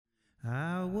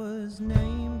I was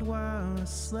named while I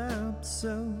slept,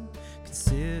 so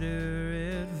consider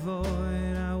it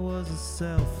void. I was a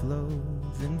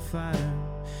self-loathing fighter,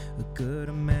 a good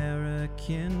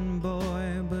American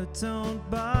boy, but don't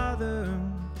bother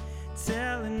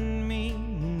telling me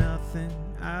nothing.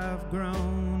 I've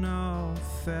grown all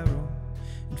feral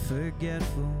and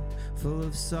forgetful, full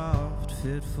of soft,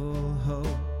 fitful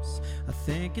hopes. I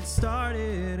think it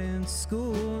started in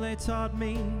school. They taught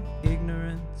me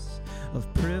ignorance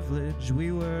of privilege.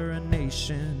 We were a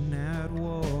nation at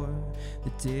war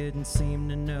that didn't seem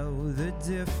to know the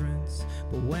difference.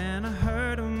 But when I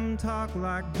heard them talk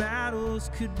like battles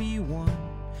could be won,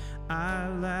 I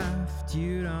laughed.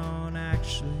 You don't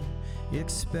actually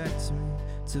expect me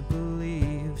to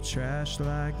believe trash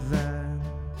like that.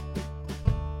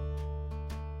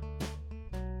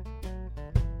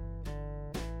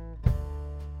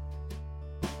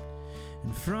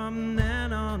 And from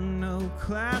then on, no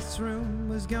classroom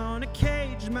was gonna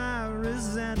cage my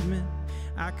resentment.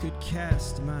 I could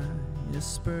cast my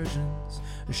aspersions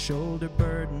or shoulder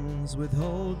burdens,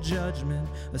 withhold judgment.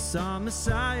 I saw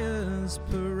messiahs,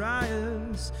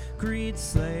 pariahs, greed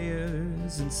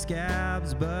slayers, and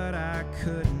scabs, but I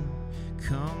couldn't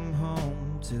come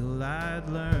home till I'd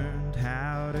learned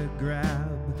how to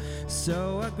grab.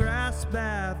 So I grasped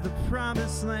at the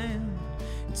promised land.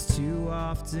 It's too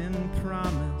often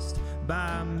promised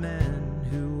by men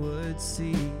who would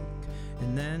seek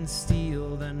and then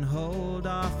steal, then hold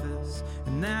office,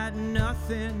 and that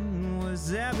nothing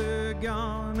was ever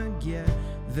gonna get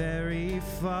very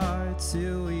far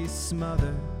till we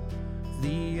smother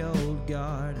the old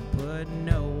guard and put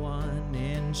no one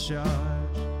in charge.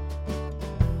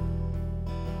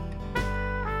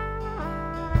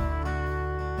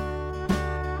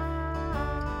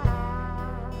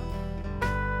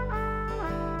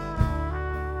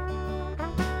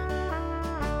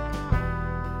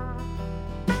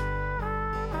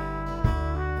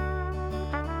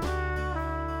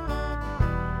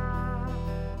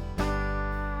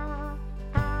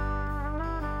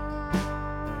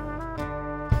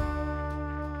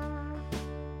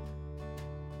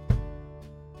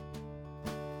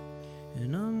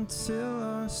 And until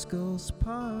our skulls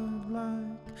part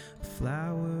like a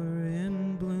flower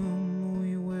in bloom,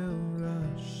 we will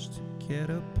rush to get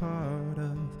a part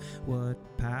of what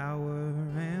power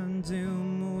and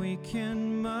doom we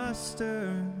can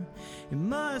muster. It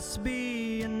must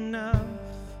be enough,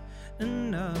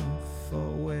 enough for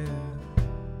we're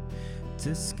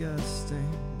disgusting.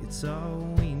 It's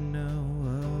all we know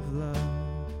of love.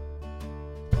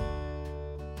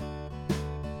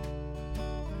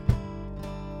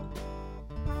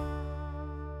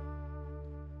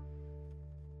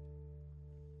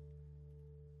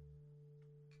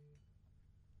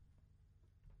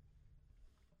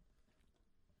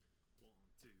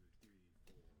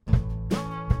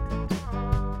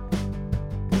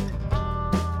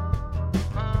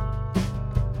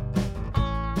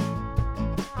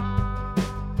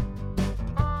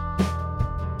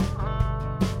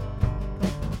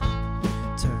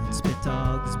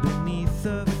 Dogs beneath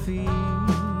the feast,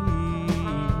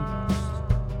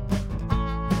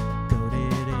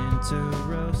 goaded into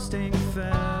roasting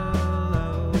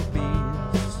fellow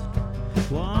beasts.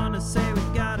 Wanna say we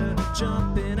gotta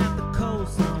jump in at the cold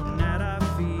zone at our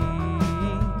feet.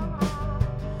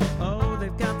 Oh,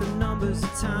 they've got the numbers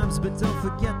of times, but don't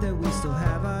forget that we still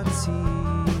have our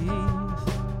teeth.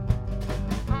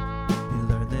 We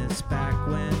learned this back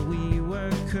when we were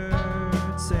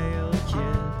curtailed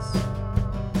kids,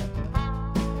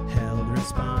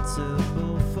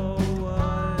 responsible for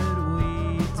what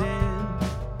we did.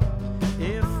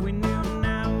 If we knew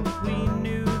now what we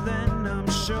knew then, I'm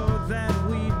sure that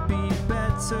we'd be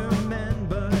better men.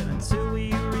 But until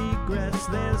we regress,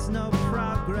 there's no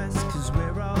progress, 'cause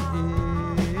we're all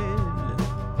in.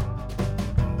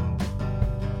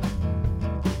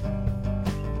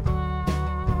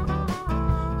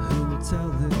 Who will tell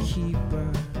the keeper?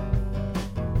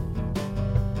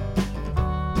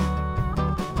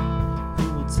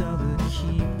 Tell the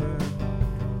keeper.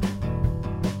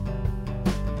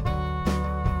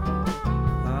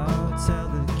 I'll tell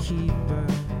the keeper.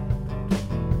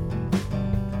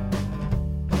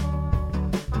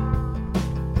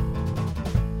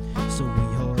 So we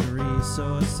hoard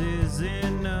resources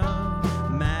in a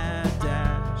mad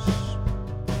dash,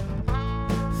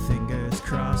 fingers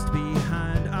crossed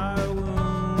behind our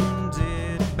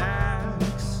wounded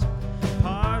backs.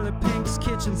 Parlor pinks,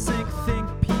 kitchen sink, think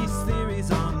peace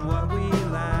theories on what we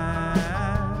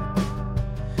lack.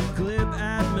 Glib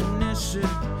admonition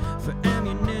for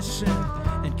ammunition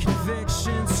and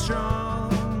conviction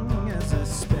strong as a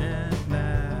spent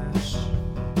match.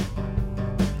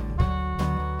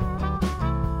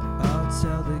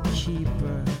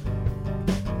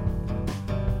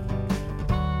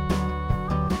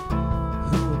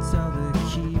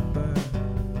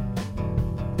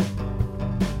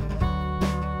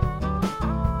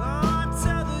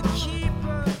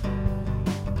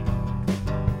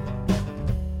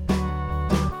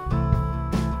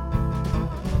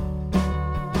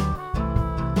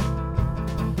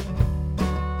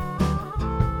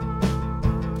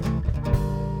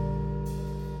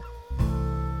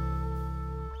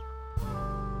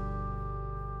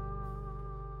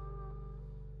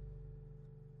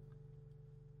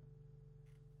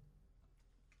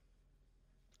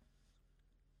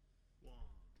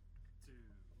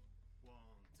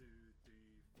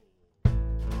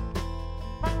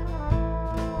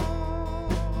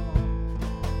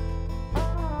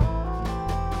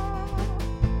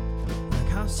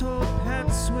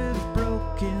 adults with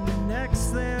broken necks,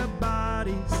 their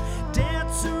bodies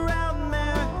dance around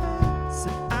their heads.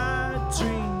 And I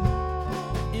dream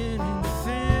in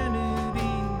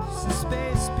infinities, the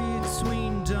space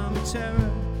between dumb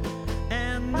terror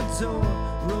and the door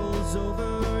rolls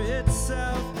over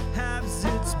itself, halves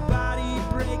its body,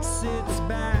 breaks its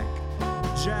back,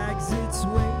 drags its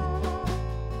weight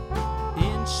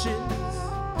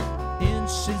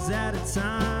inches at a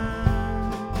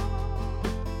time,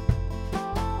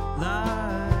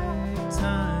 like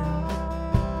time.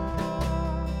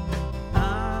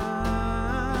 I'm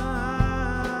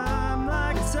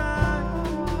like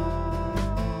time,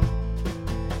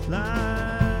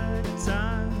 like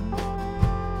time.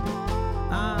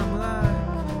 I'm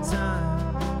like time.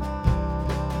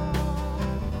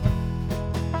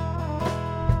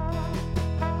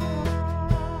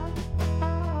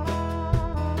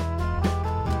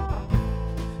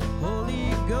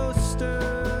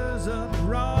 Stirs up,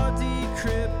 raw,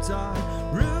 decrypt our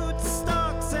roots,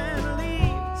 stalks, and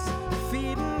leaves,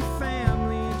 feeding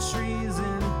family trees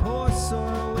in poor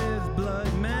soil with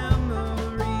blood,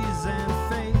 memories, and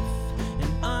faith,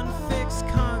 an unfixed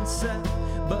concept,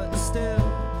 but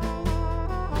still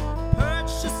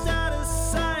perched just out of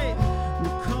sight.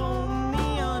 We'll comb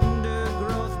the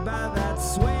undergrowth by that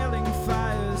swailing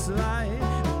fire's light.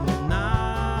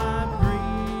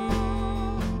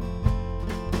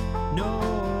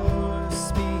 Nor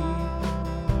speed.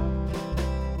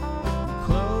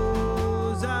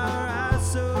 Close our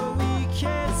eyes so we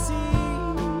can see.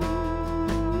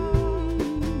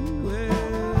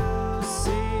 We'll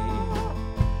see.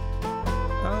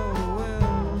 Oh,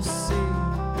 we'll see.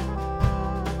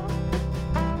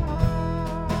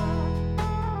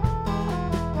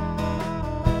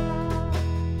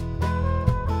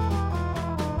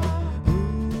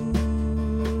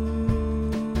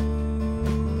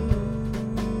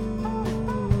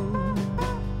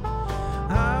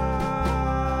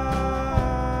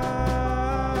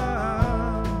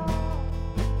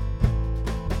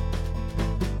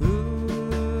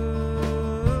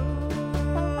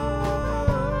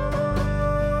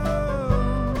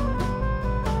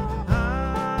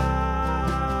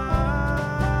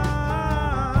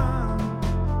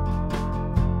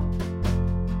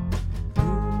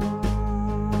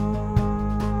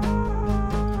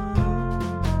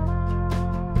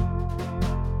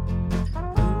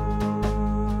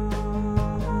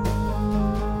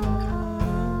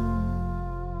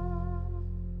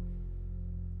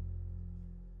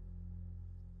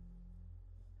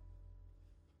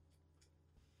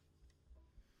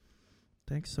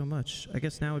 Thanks so much. I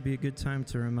guess now would be a good time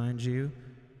to remind you,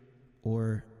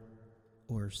 or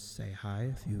say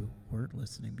hi if you weren't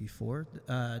listening before,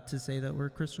 to say that we're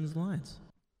Christians Alliance.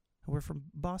 We're from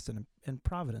Boston and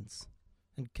Providence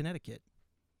and Connecticut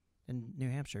and New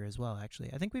Hampshire as well,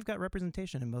 actually. I think we've got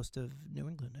representation in most of New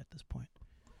England at this point.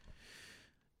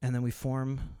 And then we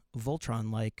form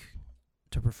Voltron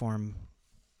to perform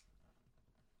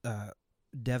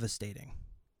devastating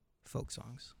folk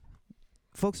songs.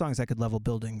 Folk songs that could level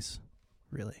buildings,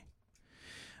 really.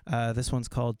 This one's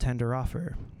called Tender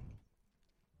Offer.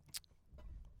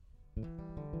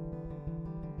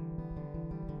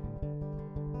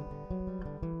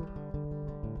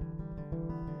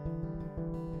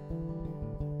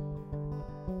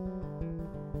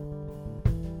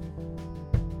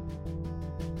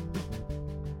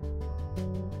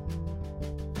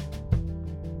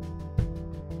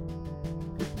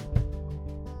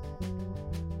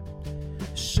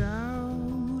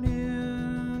 Shout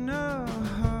in a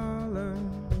holler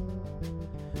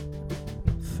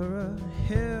for a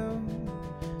hill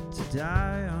to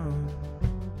die on,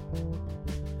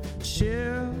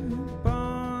 chip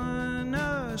on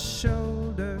a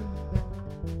shoulder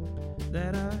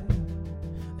that I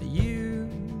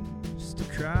used to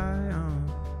cry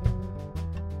on.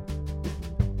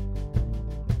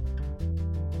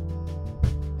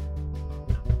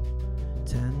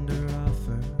 Tender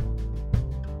offer.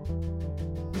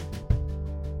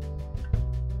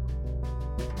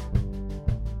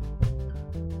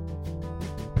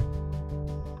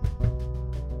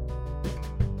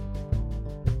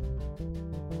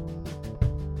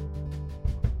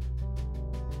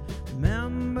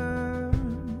 Remember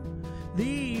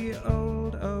the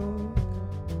old oak,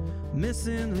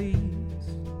 missing leaves,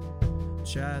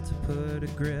 tried to put a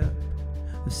grip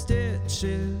of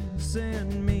stitches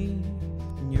in me,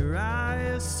 and your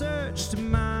eyes searched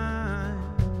mine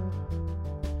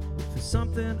for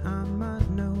something I might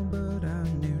know, but I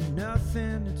knew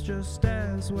nothing. It's just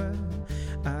as well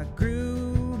I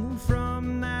grew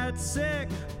from that sick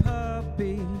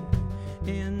puppy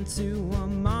into a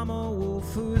mama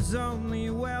wolf whose only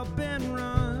whelping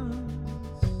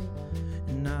runs.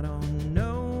 And I don't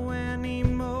know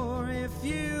anymore if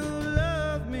you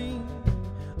love me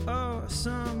or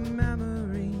some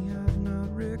memory I've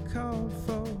not recalled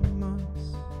for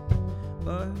months.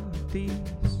 But these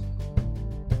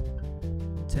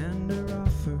tender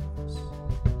offers,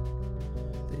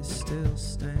 they still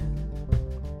stand.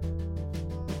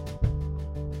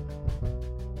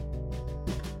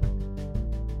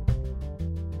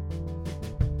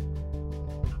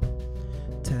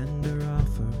 Tender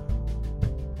offer,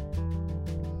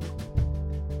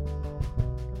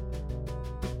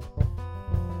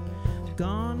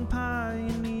 gone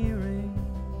pioneering,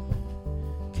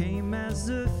 came as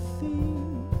a thief.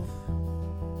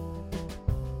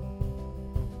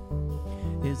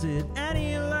 Is it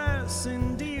any less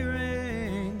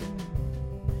endearing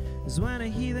as when a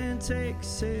heathen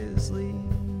takes his leave?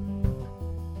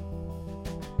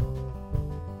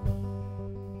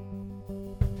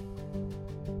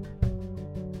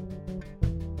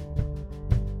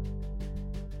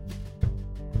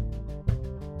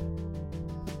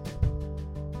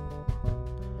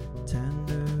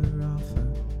 Tender offer,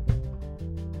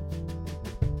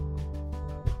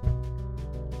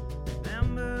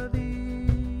 remember these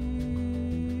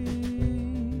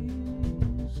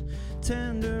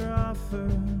tender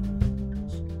offers.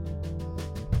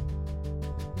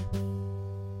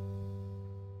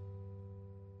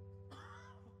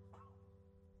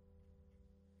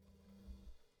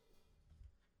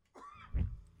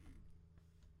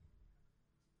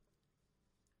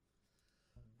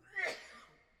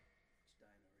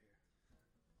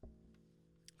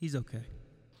 He's okay.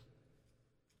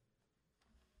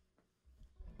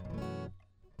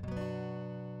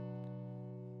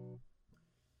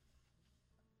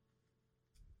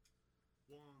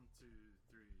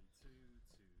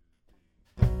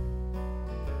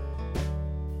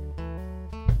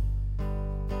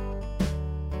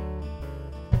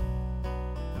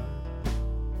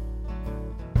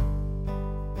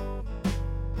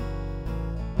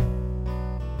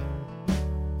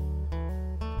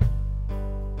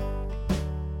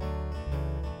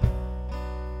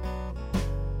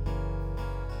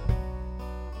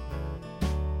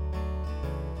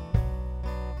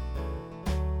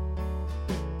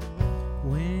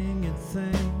 Winged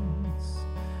things,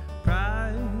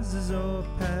 prizes or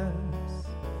pets,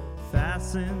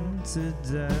 fastened to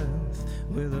death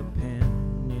with a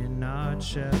pin in our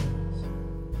chest,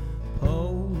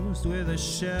 posed with a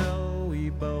shell we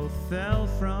both fell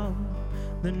from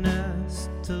the nest.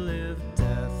 To live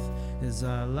death is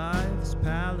our life's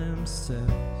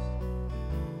palimpsest.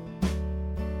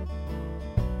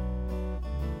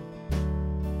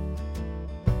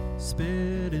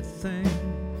 Spitted things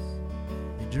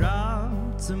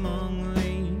dropped among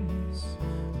leaves,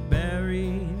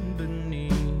 buried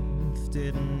beneath,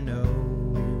 didn't know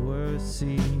we were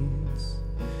seeds,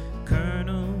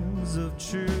 kernels of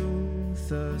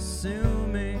truth,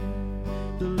 assuming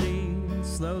the lead,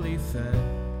 slowly fed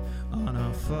on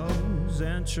our foes'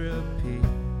 entropy.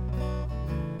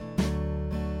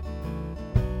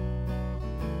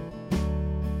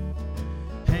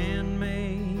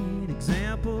 Handmade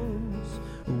examples,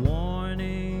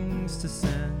 warnings to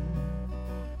send,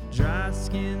 dry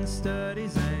skin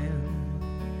studies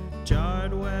and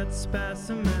jarred wet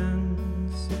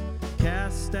specimens,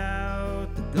 cast out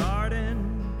the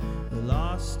garden,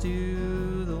 lost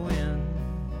to the wind.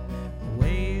 The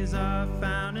ways are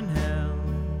found in hell,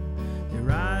 they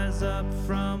rise up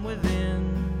from within.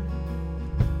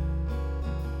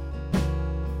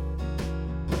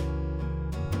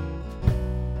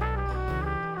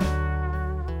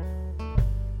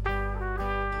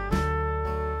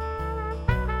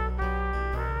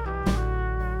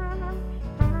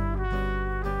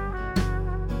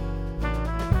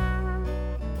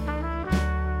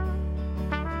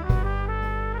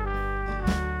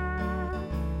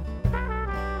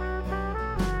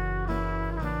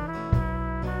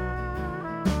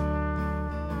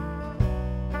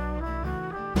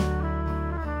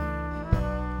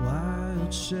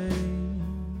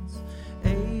 Shades,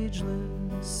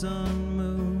 ageless, sun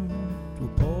moved, will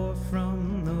pour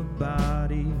from the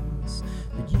bodies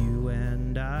that you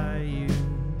and I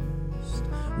used.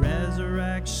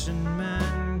 Resurrection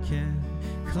men can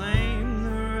claim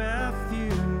the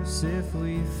refuse. If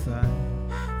we fight,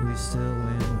 we still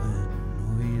win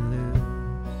when we lose.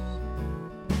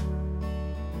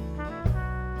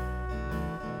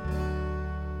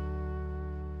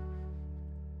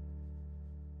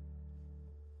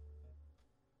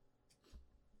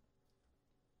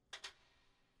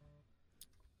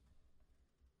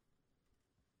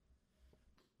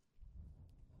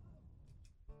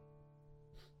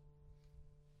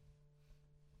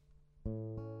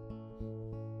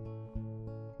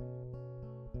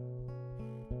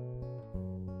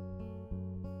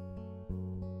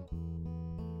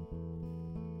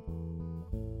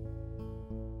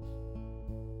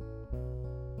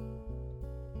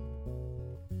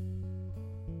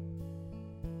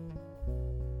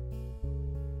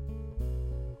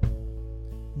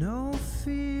 no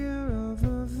fear of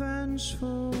a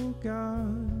vengeful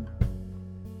God.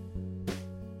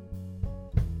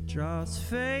 Draws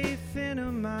faith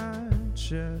into my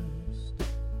chest.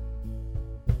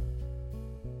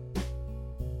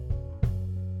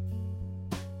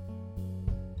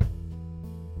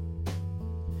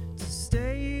 To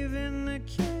stave in the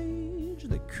cage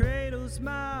that cradles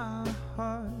my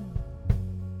heart,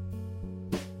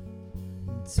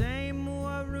 and tame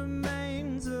what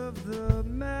remains of the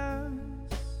mess.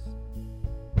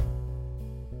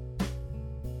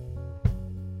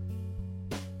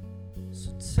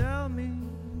 So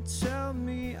tell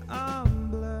me I'm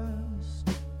blessed.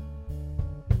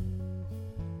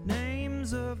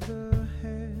 Names of the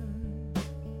head,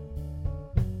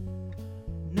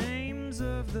 names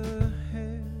of the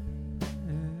head,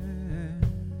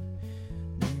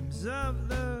 names of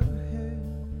the head.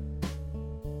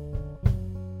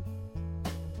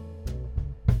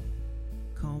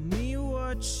 Call me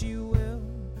what you will,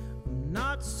 I'm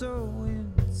not so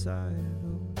entitled.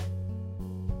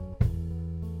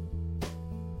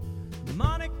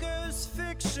 Moniker's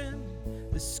fiction,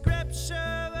 the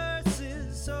scripture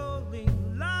verses holy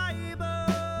libel.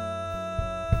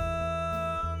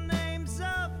 Names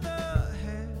of the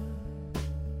head,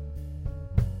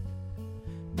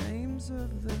 names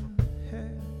of the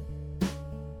head,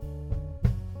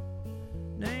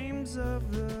 names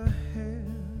of the head.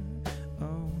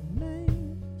 Oh,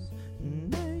 names,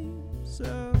 names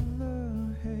of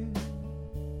the head.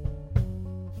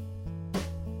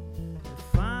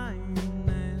 Define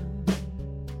and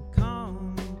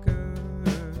conquer.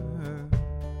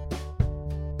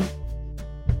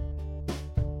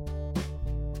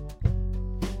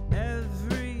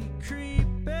 Every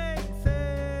creeping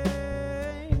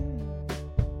thing,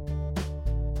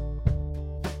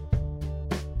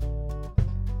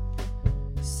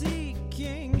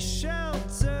 seeking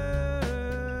shelter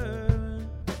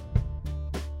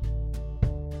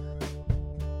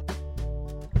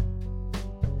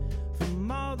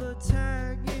from all the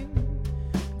tagging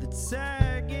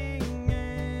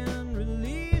and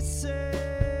releasing.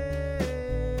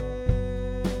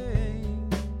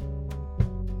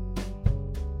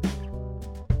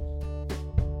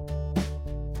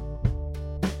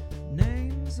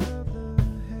 Names of the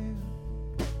hair,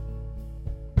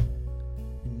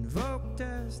 invoked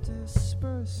as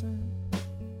dispersing.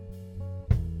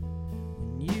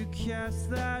 When you cast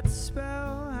that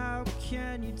spell, how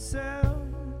can you tell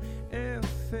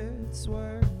if it's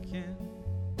working?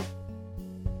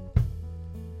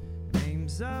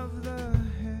 Names of the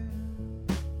head,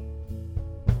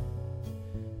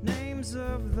 names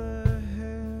of the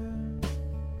head,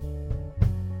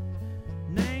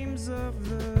 names of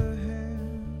the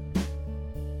head,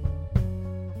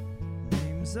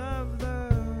 names of the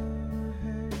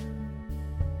head.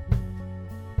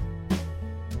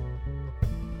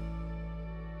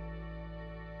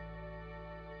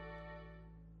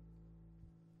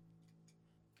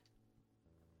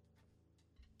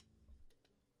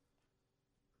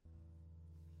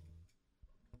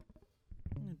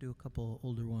 I'm gonna do a couple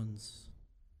older ones.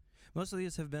 Most of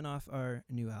these have been off our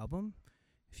new album.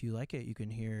 If you like it, you can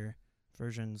hear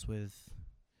versions with,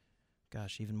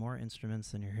 gosh, even more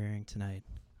instruments than you're hearing tonight.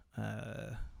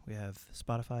 We have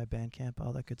Spotify, Bandcamp,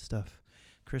 all that good stuff.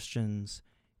 Christians,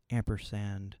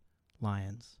 ampersand,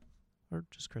 Lions, or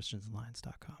just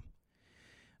christiansandlions.com.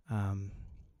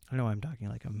 I know I'm talking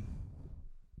like I'm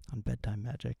on Bedtime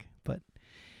Magic, but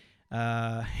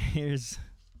here's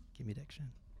Gimme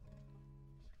Diction.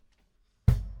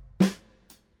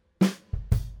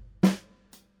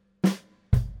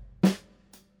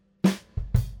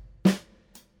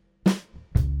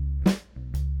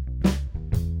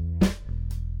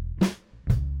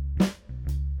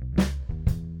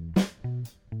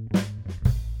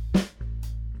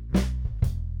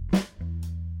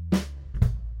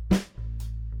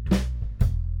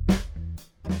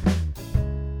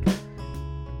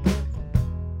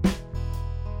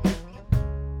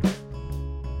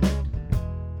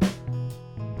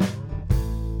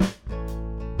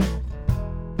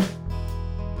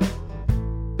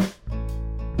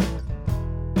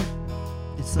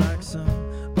 It's like some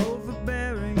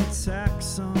overbearing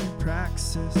tax on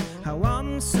praxis. How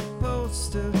I'm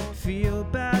supposed to feel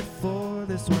bad for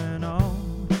this when all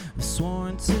I've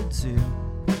sworn to do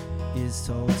is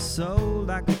told so,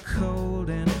 like a cold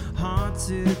and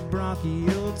haunted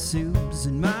bronchial tubes.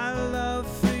 And my love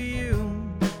for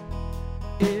you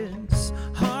is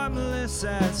harmless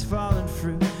as fallen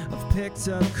fruit. I've picked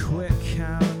up quick,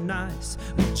 how nice.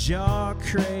 A jaw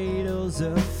cradles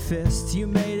a fist. You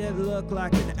made it look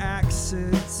like an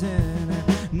accident.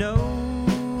 No,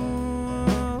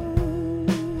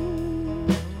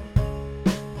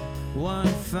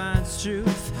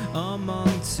 truth among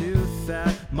tooth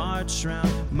that march round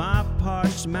my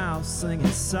parched mouth, singing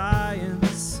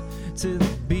science to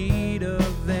the beat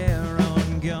of their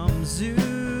own gumshoe.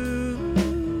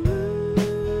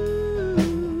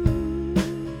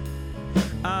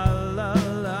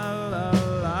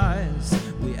 Lies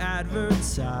we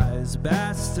advertise,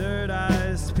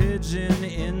 bastardized pigeon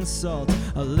insult,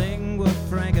 a lingua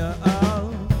franca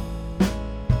of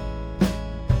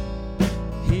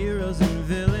heroes and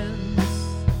villains,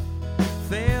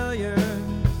 failure.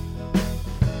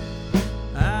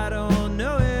 I don't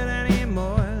know it any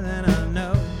more than I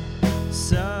know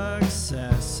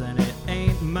success, and it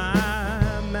ain't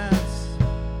my mess.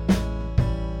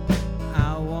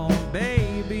 I won't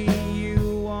baby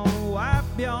you, won't wipe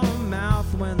your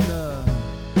mouth when the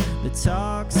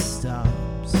talk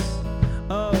stops.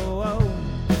 Oh, oh,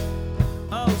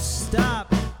 oh, stop.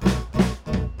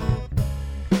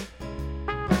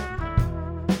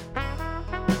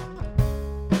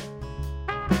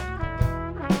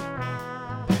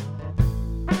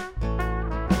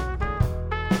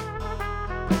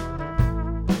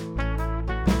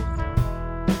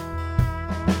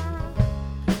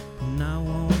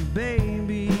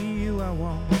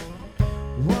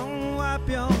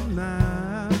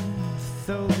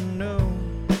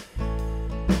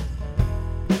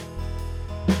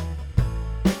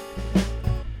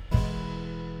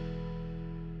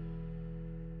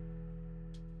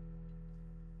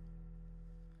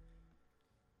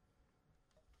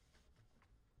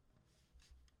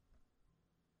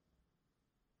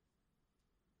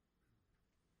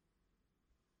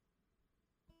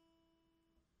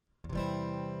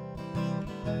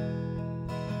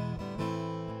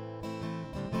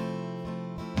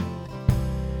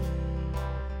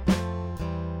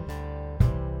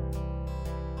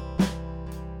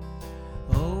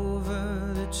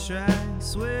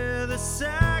 Tracks with a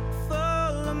sack full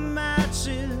of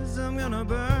matches, I'm gonna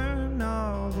burn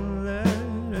all the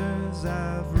letters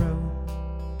I've wrote.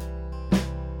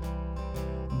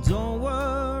 Don't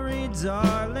worry,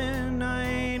 darling, I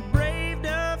ain't brave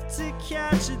enough to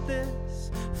catch it.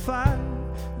 This fire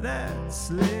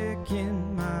that's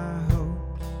licking my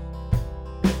hopes.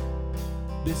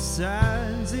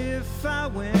 Besides, if I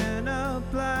went up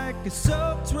like a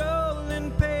soaked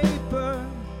rolling paper,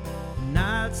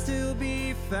 I'd still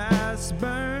be fast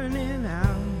burning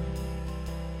out.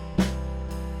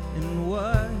 And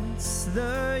what's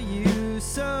the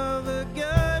use of a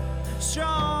good,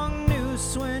 strong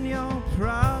noose when your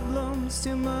problem's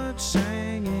too much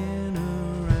hanging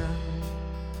around?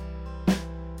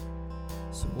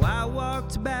 So I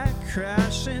walked back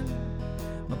crashing,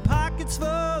 my pockets full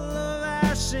of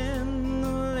ash in the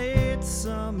late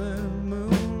summer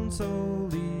moon's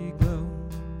holy glow.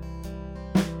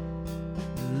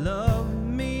 Love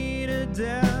me to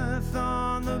death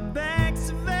on the banks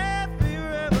of every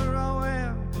river, oh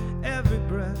well, every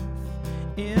breath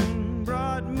in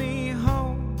brought me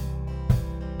home.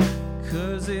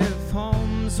 'Cause if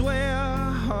home's where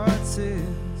our hearts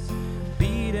is,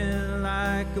 beating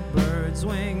like a bird's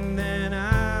wing, then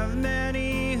I've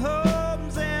many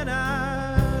homes and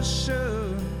I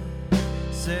should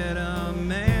said a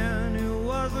man who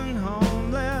wasn't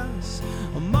homeless.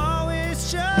 I'm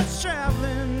always just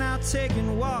traveling, now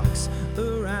taking walks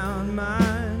around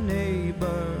my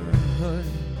neighborhood.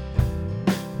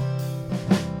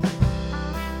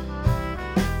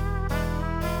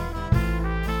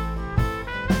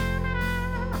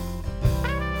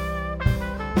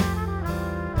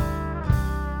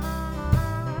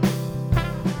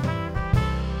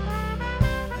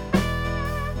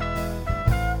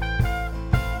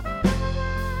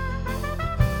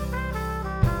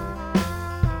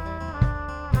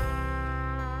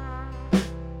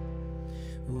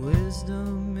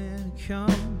 Wisdom it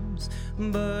comes,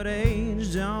 but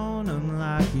age don't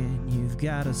unlock it. You've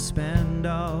gotta spend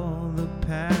all the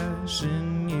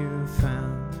passion you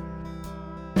found,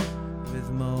 with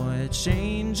more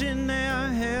change in their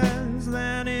heads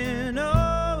than in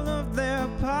all of their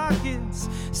pockets.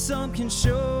 Some can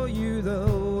show you the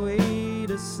way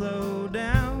to slow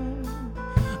down.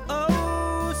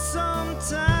 Oh,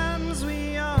 sometimes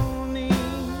we all need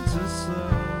to slow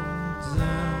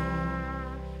down.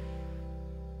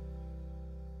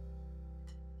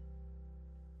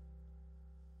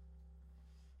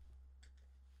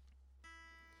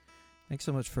 Thanks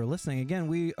so much for listening. Again,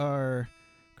 we are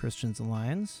Christians and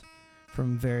Lions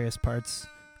from various parts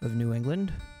of New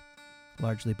England,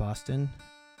 largely Boston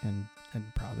and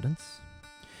Providence.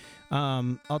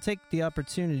 I'll take the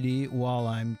opportunity while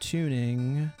I'm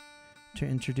tuning to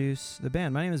introduce the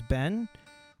band. My name is Ben,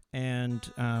 and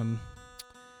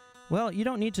Well, you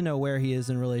don't need to know where he is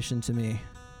in relation to me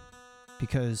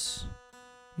because,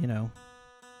 you know,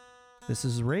 this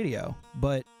is radio.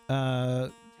 But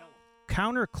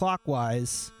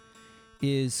counterclockwise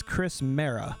is Chris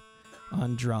Mara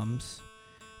on drums.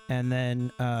 And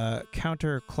then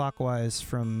counterclockwise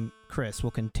from Chris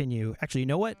will continue. Actually, you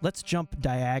know what? Let's jump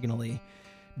diagonally.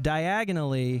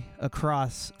 Diagonally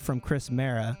across from Chris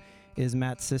Mara is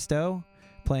Matt Sisto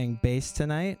playing bass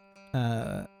tonight.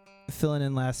 Filling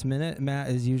in last minute.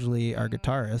 Matt is usually our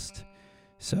guitarist.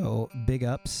 So big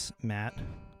ups, Matt.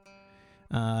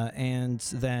 And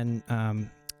then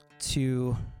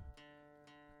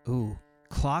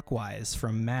clockwise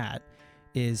from Matt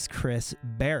is Chris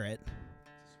Barrett,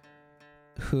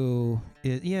 who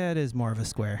is, it is more of a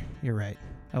square. You're right.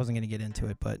 I wasn't going to get into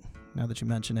it, but now that you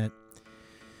mention it.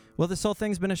 Well, this whole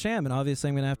thing's been a sham, and obviously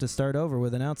I'm going to have to start over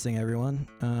with announcing everyone.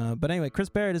 But anyway, Chris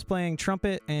Barrett is playing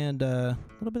trumpet and a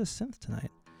little bit of synth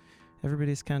tonight.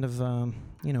 Everybody's kind of,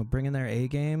 bringing their A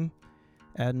game,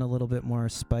 adding a little bit more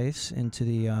spice into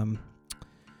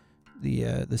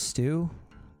the stew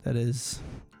that is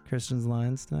Christian's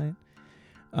lines tonight.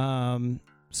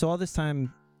 So all this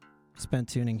time spent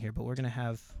tuning here, but we're going to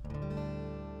have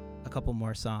a couple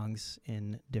more songs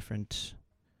in different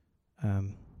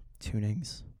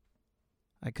tunings.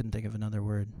 I couldn't think of another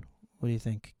word. What do you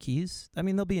think? Keys? I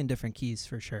mean, they'll be in different keys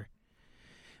for sure,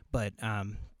 but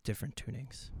different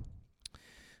tunings.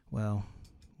 Well,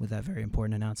 with that very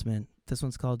important announcement, this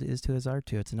one's called Is to His Art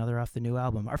To. It's another off the new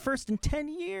album. Our first in 10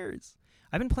 years.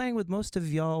 I've been playing with most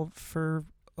of y'all for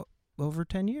over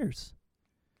 10 years.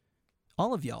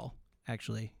 All of y'all,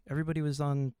 actually. Everybody was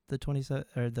on the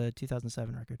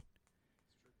 2007 record.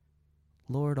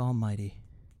 Lord Almighty.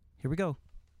 Here we go.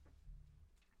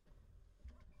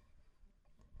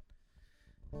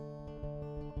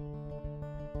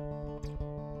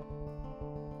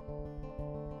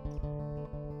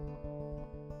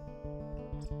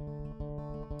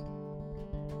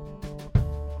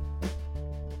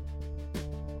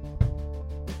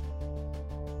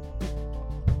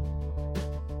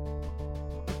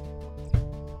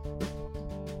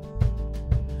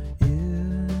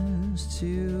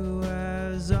 To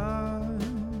as art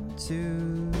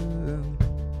to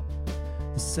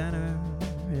the center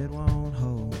it won't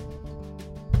hold.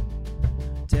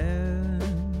 Dead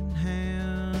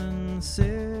hand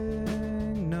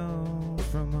signal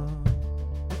from a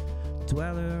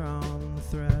dweller on the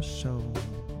threshold.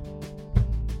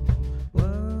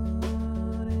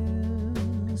 What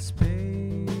is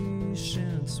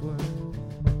patience worth?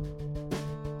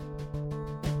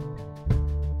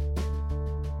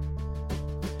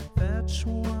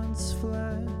 Once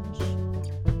flesh,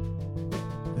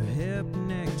 a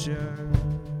hypnic germ,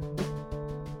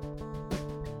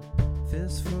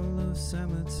 fistful of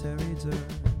cemetery dirt.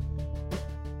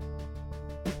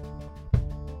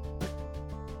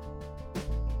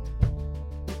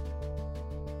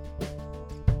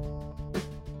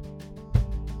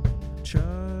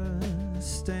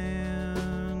 Trust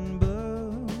and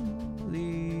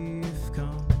belief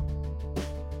come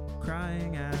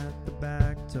crying at the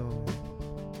back door.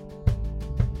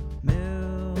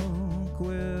 Milk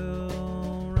will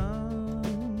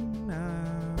run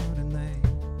out and they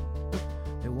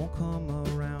won't come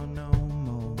around no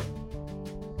more.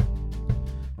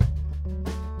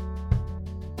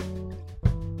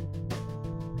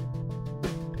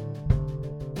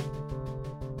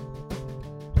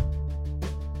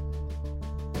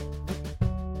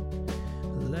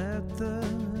 Let the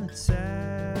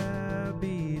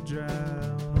tabby drowse.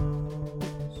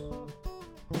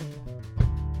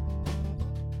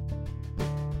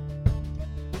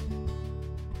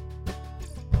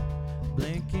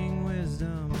 Blinking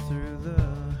wisdom through the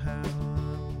house.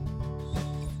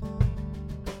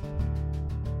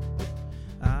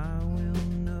 I will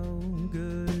know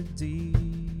good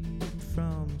deed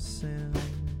from sin.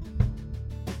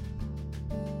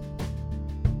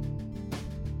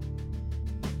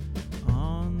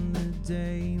 On the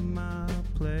day my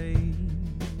play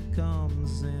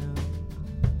comes in,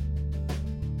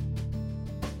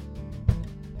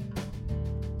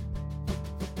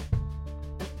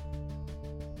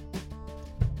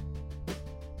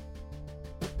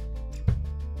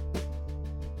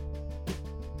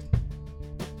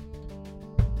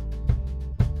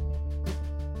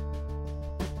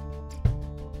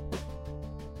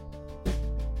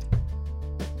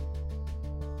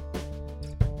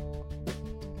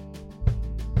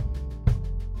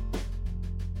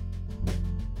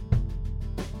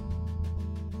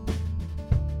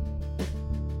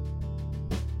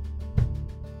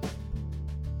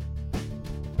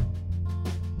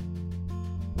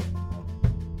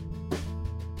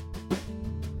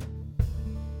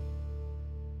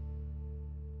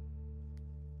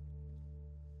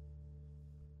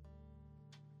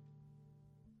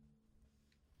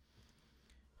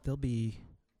 there'll be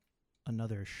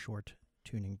another short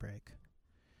tuning break.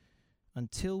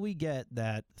 Until we get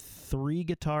that 3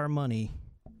 guitar money,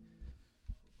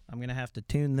 I'm going to have to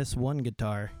tune this one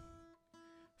guitar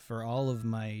for all of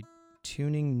my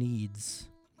tuning needs.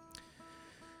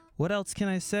 What else can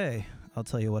I say? I'll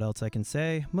tell you what else I can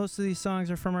say. Most of these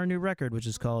songs are from our new record, which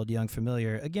is called Young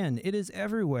Familiar. Again, it is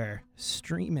everywhere,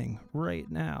 streaming right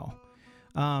now.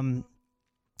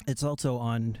 It's also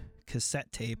on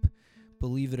cassette tape.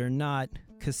 Believe it or not,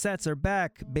 cassettes are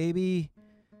back, baby.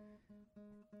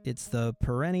 It's the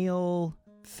perennial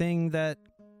thing that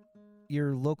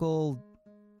your local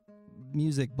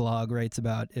music blog writes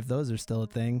about, if those are still a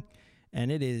thing,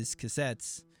 and it is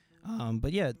cassettes.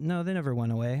 But yeah, no, they never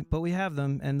went away, but we have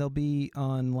them, and they'll be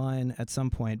online at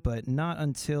some point, but not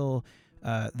until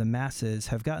the masses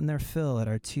have gotten their fill at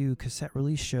our 2 cassette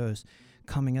release shows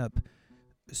coming up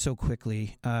so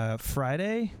quickly.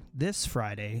 This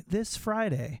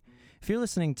Friday. If you're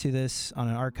listening to this on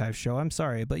an archive show, I'm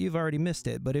sorry, but you've already missed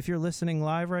it. But if you're listening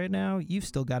live right now, you've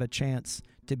still got a chance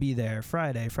to be there.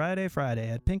 Friday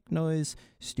at Pink Noise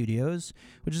Studios,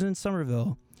 which is in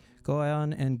Somerville. Go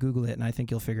on and Google it, and I think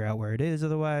you'll figure out where it is.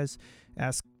 Otherwise,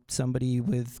 ask somebody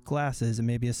with glasses and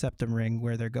maybe a septum ring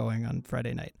where they're going on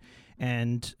Friday night.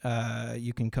 And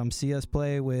you can come see us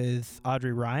play with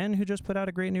Audrey Ryan, who just put out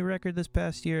a great new record this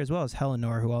past year, as well as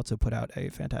Eleanor, who also put out a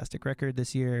fantastic record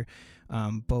this year.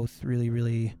 Both really,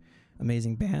 really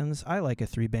amazing bands. I like a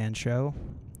 3-band show.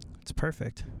 It's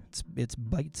perfect. It's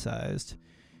bite-sized.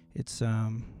 It's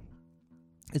an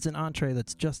entree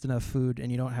that's just enough food,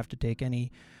 and you don't have to take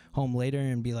any home later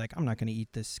and be like, I'm not going to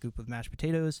eat this scoop of mashed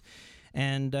potatoes.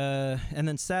 And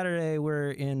then Saturday,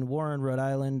 we're in Warren, Rhode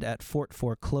Island at Fort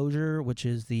Foreclosure, which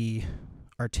is the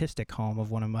artistic home of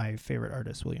one of my favorite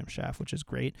artists, William Schaff, which is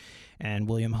great. And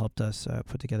William helped us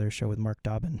put together a show with Mark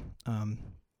Dobbin,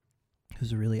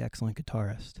 who's a really excellent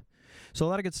guitarist. So a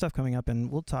lot of good stuff coming up, and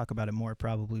we'll talk about it more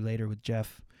probably later with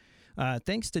Jeff.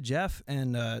 Thanks to Jeff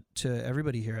and to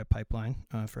everybody here at Pipeline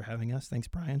for having us. Thanks,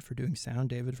 Brian, for doing sound.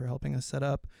 David for helping us set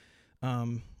up.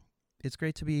 It's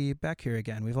great to be back here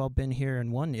again. We've all been here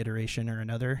in one iteration or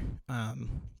another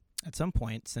at some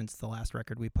point since the last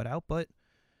record we put out, but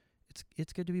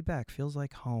it's good to be back. Feels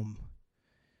like home.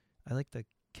 I like the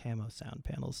camo sound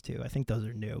panels too. I think those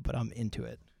are new, but I'm into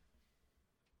it.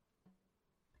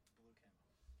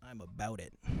 I'm about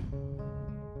it.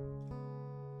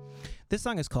 This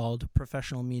song is called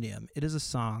Professional Medium. It is a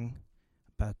song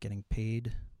about getting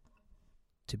paid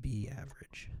to be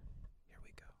average. Here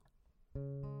we go.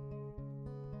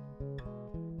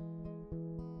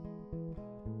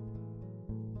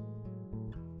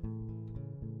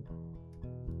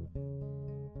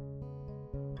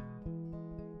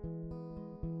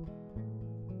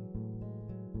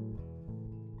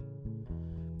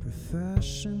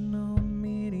 Professional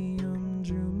medium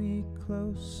drew me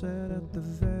close, said at the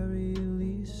very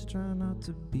least, try not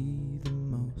to be the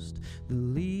most. The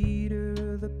leader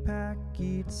of the pack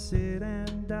eats it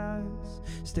and dies.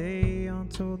 Stay on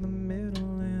toward the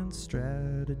middle and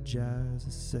strategize. I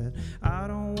said, I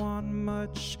don't want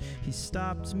much. He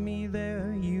stopped me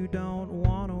there. You don't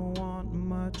want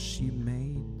much. You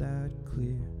made that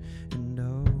clear. And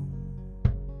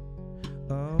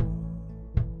oh,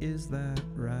 is that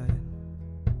right?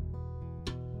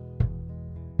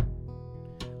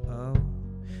 Oh,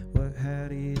 what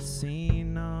had he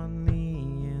seen on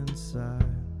the inside?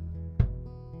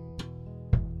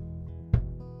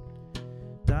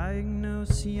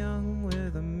 Diagnosed young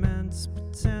with immense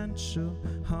potential,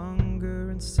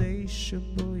 hunger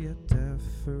insatiable yet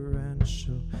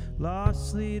deferential.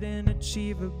 Lost lead and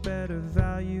achieve a better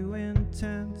value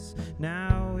intense.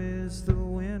 Now is the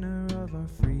winner of our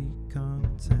free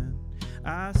content.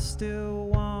 I still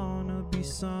wanna be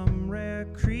some rare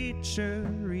creature,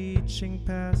 reaching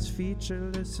past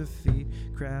featureless effete,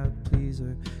 crowd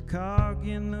pleaser, cog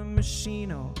in the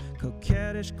machine, oh,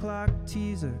 coquettish clock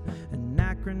teaser,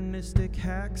 anachronistic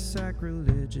hack,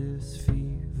 sacrilegious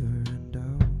fever, and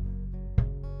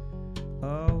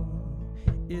oh,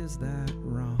 is that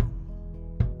wrong?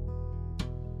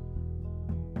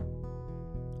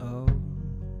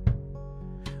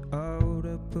 Oh,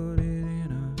 to put it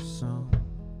in a song.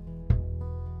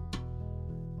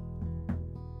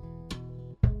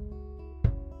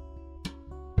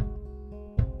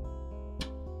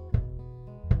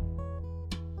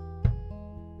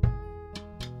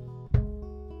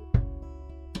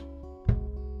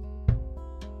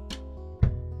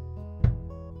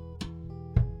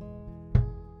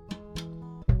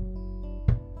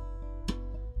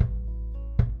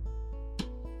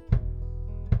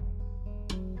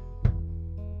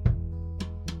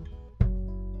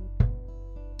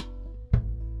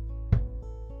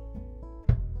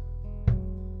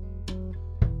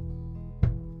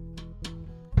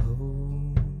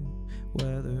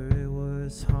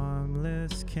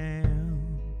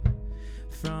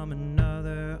 from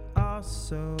another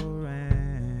also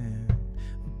ran.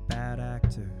 A bad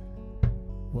actor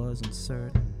wasn't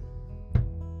certain,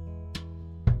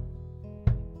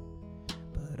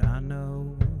 but I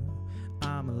know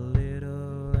I'm a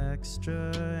little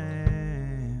extra,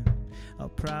 and I'll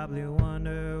probably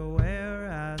wonder where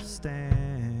I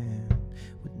stand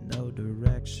with no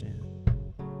direction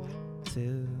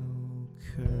till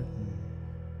curtain.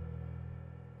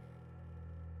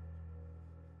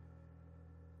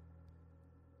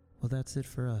 Well, that's it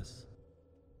for us.